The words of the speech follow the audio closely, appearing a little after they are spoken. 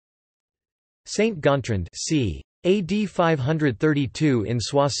Saint Gontran c. AD 532 in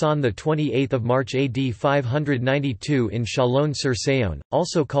Soissons, the 28th of March AD 592 in Chalon-sur-Saône,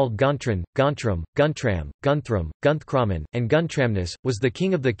 also called Gontran, Guntram, Guntram, Guntram, Gunthkramen, and Guntramnus, was the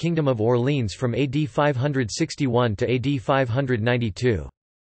king of the Kingdom of Orleans from AD 561 to AD 592.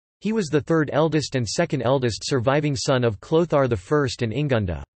 He was the third eldest and second eldest surviving son of Clothar I and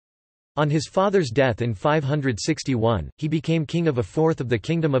Ingunda. On his father's death in 561, he became king of a fourth of the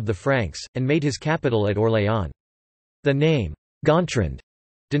kingdom of the Franks, and made his capital at Orléans. The name, Gontrand,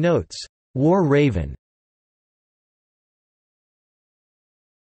 denotes, war raven.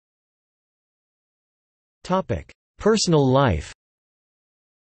 Personal life.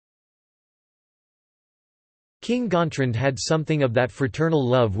 King Gontrand had something of that fraternal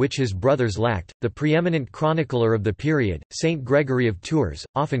love which his brothers lacked. The preeminent chronicler of the period, Saint Gregory of Tours,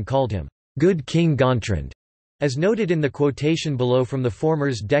 often called him, "Good King Gontrand", as noted in the quotation below from the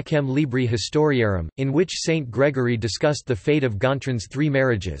former's Decem Libri Historiarum, in which Saint Gregory discussed the fate of Gontrand's 3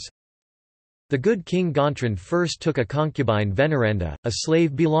 marriages. The good King Gontrand first took a concubine Veneranda, a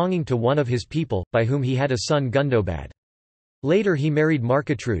slave belonging to one of his people, by whom he had a son Gundobad. Later he married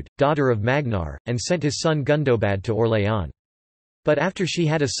Marcatrude, daughter of Magnar, and sent his son Gundobad to Orléans. But after she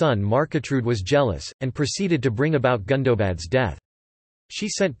had a son, Marcatrude was jealous, and proceeded to bring about Gundobad's death. She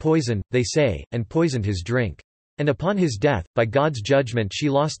sent poison, they say, and poisoned his drink. And upon his death, by God's judgment she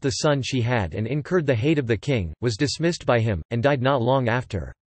lost the son she had and incurred the hate of the king, was dismissed by him, and died not long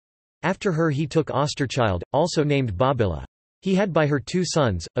after. After her he took Austerchild, also named Bobilla. He had by her 2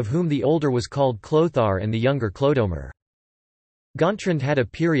 sons, of whom the older was called Clothar and the younger Clodomer. Gontrand had a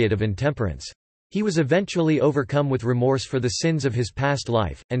period of intemperance. He was eventually overcome with remorse for the sins of his past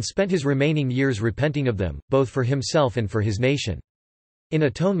life, and spent his remaining years repenting of them, both for himself and for his nation. In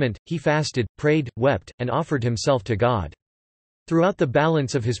atonement, he fasted, prayed, wept, and offered himself to God. Throughout the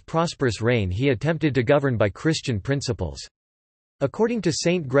balance of his prosperous reign he attempted to govern by Christian principles. According to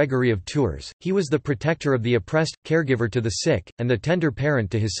Saint Gregory of Tours, he was the protector of the oppressed, caregiver to the sick, and the tender parent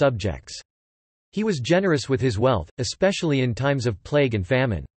to his subjects. He was generous with his wealth, especially in times of plague and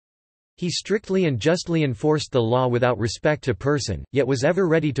famine. He strictly and justly enforced the law without respect to person, yet was ever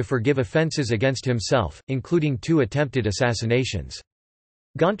ready to forgive offences against himself, including 2 attempted assassinations.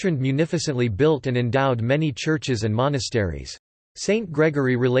 Gontrand munificently built and endowed many churches and monasteries. Saint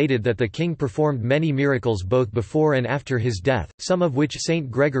Gregory related that the king performed many miracles both before and after his death, some of which Saint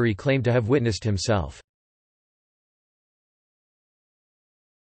Gregory claimed to have witnessed himself.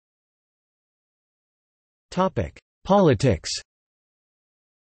 Politics.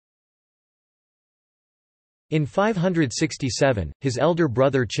 In 567, his elder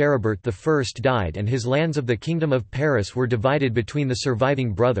brother Charibert I died and his lands of the Kingdom of Paris were divided between the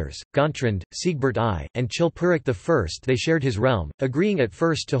surviving brothers, Gontrand, Siegbert I, and Chilperic I. They shared his realm, agreeing at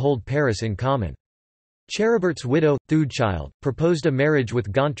first to hold Paris in common. Charibert's widow, Theudchild, proposed a marriage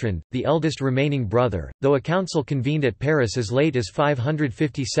with Gontrand, the eldest remaining brother, though a council convened at Paris as late as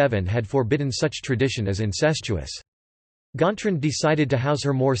 557 had forbidden such tradition as incestuous. Gontrand decided to house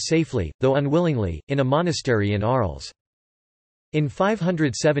her more safely, though unwillingly, in a monastery in Arles. In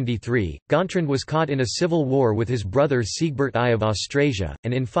 573, Gontrand was caught in a civil war with his brother Siegbert I of Austrasia,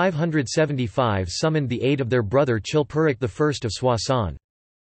 and in 575 summoned the aid of their brother Chilperic I of Soissons.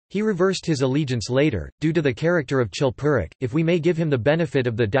 He reversed his allegiance later, due to the character of Chilperic, if we may give him the benefit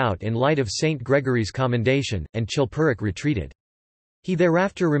of the doubt in light of Saint Gregory's commendation, and Chilperic retreated. He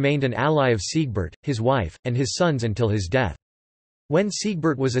thereafter remained an ally of Siegbert, his wife, and his sons until his death. When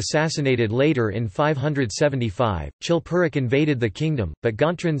Siegbert was assassinated later in 575, Chilperic invaded the kingdom, but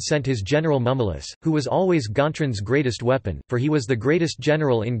Gontrand sent his general Mumilus, who was always Gontrand's greatest weapon, for he was the greatest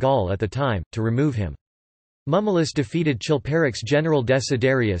general in Gaul at the time, to remove him. Mumilus defeated Chilperic's general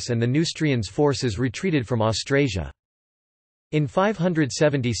Desiderius and the Neustrians' forces retreated from Austrasia. In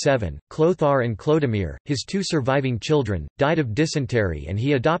 577, Clothar and Clodomir, his 2 surviving children, died of dysentery and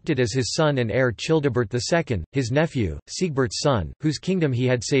he adopted as his son and heir Childebert II, his nephew, Siegbert's son, whose kingdom he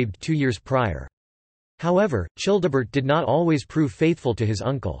had saved 2 years prior. However, Childebert did not always prove faithful to his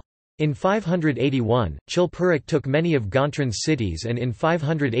uncle. In 581, Chilperic took many of Gontrand's cities and in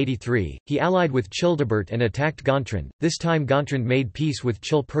 583, he allied with Childebert and attacked Gontrand. This time Gontrand made peace with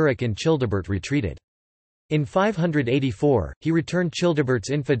Chilperic and Childebert retreated. In 584, he returned Childebert's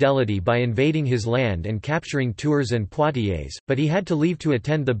infidelity by invading his land and capturing Tours and Poitiers, but he had to leave to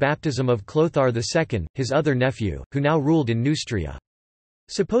attend the baptism of Clothar II, his other nephew, who now ruled in Neustria.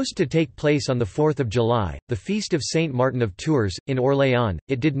 Supposed to take place on 4 July, the feast of Saint Martin of Tours, in Orléans,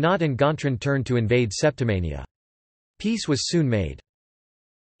 it did not and Gontrand turned to invade Septimania. Peace was soon made.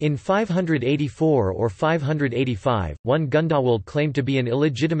 In 584 or 585, one Gundawald claimed to be an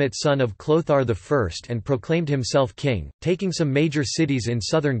illegitimate son of Clothar I and proclaimed himself king, taking some major cities in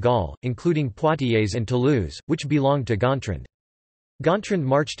southern Gaul, including Poitiers and Toulouse, which belonged to Gontram. Gontram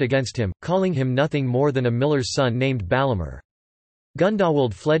marched against him, calling him nothing more than a miller's son named Balamer.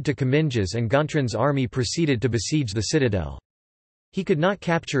 Gundawald fled to Comminges and Gontram's army proceeded to besiege the citadel. He could not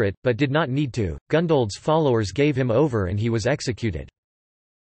capture it, but did not need to. Gundawald's followers gave him over and he was executed.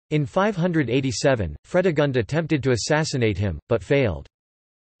 In 587, Fredegund attempted to assassinate him, but failed.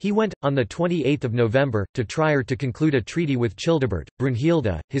 He went, on 28 November, to Trier to conclude a treaty with Childebert,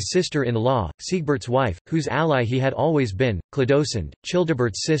 Brunhilde, his sister-in-law, Siegbert's wife, whose ally he had always been, Clodosund,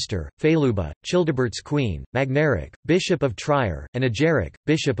 Childebert's sister, Feluba, Childebert's queen, Magneric, bishop of Trier, and Ageric,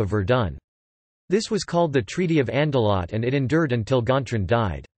 bishop of Verdun. This was called the Treaty of Andelot and it endured until Gontram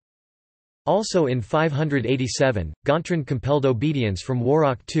died. Also in 587, Gontram compelled obedience from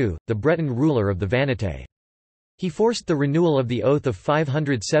Warrach II, the Breton ruler of the Vanitae. He forced the renewal of the oath of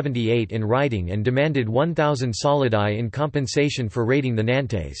 578 in writing and demanded 1,000 solidi in compensation for raiding the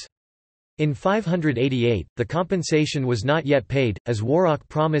Nantes. In 588, the compensation was not yet paid, as Warrach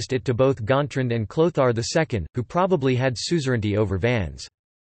promised it to both Gontram and Clothar II, who probably had suzerainty over Vannes.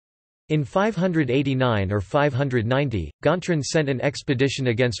 In 589 or 590, Gontram sent an expedition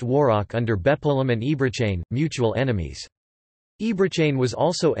against Warrach under Bepolem and Ibrachane, mutual enemies. Ibrachane was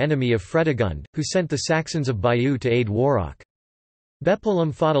also enemy of Fredegund, who sent the Saxons of Bayeux to aid Warrach.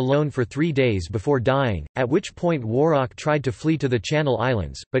 Bepolem fought alone for 3 days before dying, at which point Warrach tried to flee to the Channel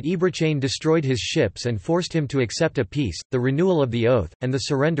Islands, but Ibrachane destroyed his ships and forced him to accept a peace, the renewal of the oath, and the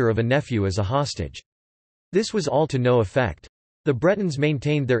surrender of a nephew as a hostage. This was all to no effect. The Bretons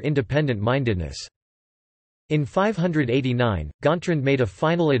maintained their independent-mindedness. In 589, Gontram made a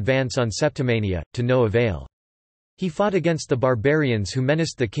final advance on Septimania, to no avail. He fought against the barbarians who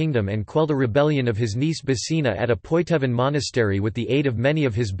menaced the kingdom and quelled a rebellion of his niece Basina at a Poitevin monastery with the aid of many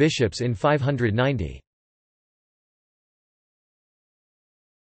of his bishops in 590.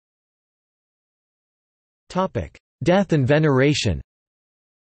 Death and veneration.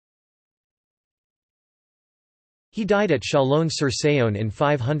 He died at Chalon-sur-Saône in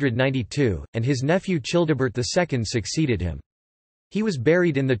 592, and his nephew Childebert II succeeded him. He was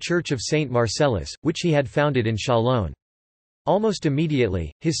buried in the church of Saint Marcellus, which he had founded in Chalon. Almost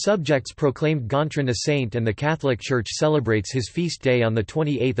immediately, his subjects proclaimed Gontram a saint and the Catholic Church celebrates his feast day on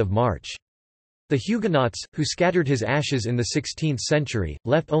 28 March. The Huguenots, who scattered his ashes in the 16th century,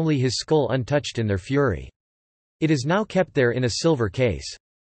 left only his skull untouched in their fury. It is now kept there in a silver case.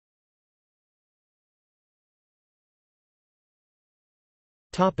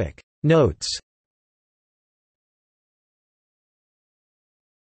 Notes.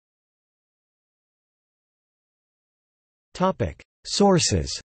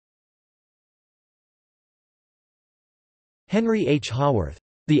 Sources. Henry H. Haworth.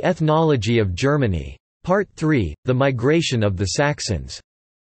 The Ethnology of Germany. Part 3, The Migration of the Saxons.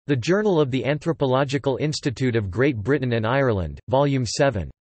 The Journal of the Anthropological Institute of Great Britain and Ireland, Volume 7.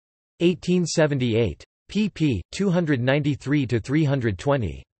 1878. pp.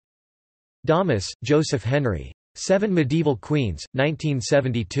 293–320. Damas, Joseph Henry. 7 Medieval Queens,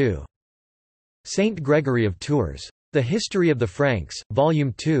 1972. Saint Gregory of Tours. The History of the Franks,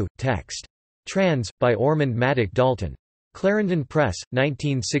 Volume 2, text. Trans. by Ormond Maddock Dalton. Clarendon Press,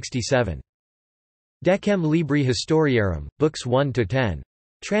 1967. Decem Libri Historiarum, Books 1–10.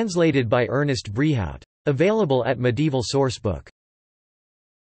 Translated by Ernest Brehout. Available at Medieval Sourcebook.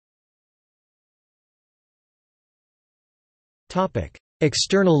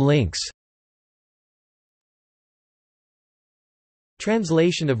 External links.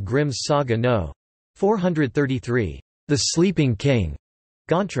 Translation of Grimm's Saga No. 433. The Sleeping King.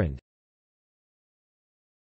 Gontram.